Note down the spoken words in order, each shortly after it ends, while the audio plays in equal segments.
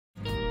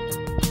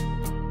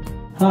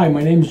Hi,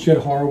 my name is Jed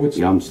Horowitz.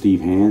 I'm Steve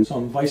Hands.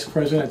 I'm Vice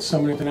President at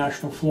Summit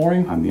International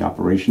Flooring. I'm the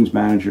Operations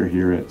Manager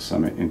here at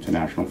Summit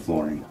International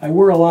Flooring. I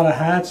wear a lot of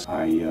hats.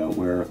 I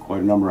wear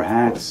quite a number of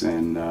hats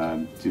and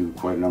do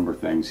quite a number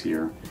of things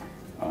here,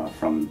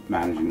 from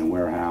managing the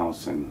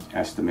warehouse and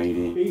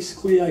estimating.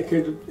 Basically, I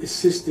could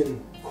assist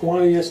in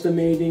quantity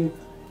estimating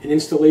and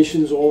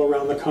installations all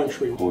around the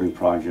country. Quoting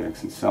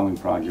projects and selling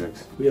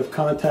projects. We have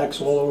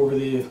contacts all over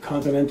the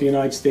continental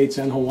United States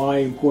and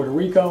Hawaii and Puerto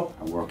Rico.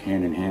 I work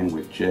hand in hand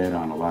with Jed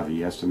on a lot of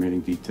the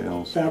estimating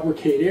details.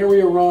 Fabricate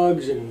area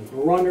rugs and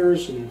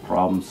runners and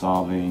problem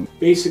solving.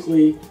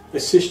 Basically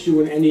assist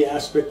you in any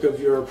aspect of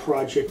your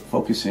project.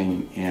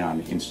 Focusing in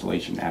on the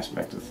installation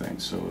aspect of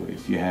things. So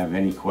if you have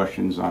any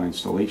questions on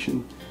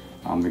installation,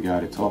 I'm the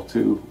guy to talk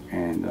to,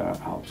 and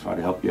I'll try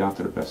to help you out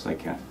to the best I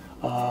can.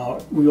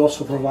 We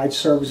also provide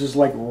services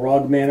like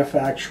rug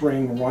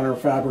manufacturing, runner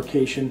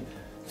fabrication,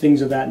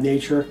 things of that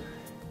nature.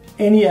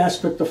 Any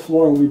aspect of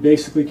flooring we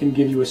basically can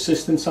give you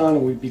assistance on,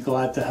 and we'd be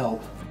glad to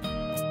help.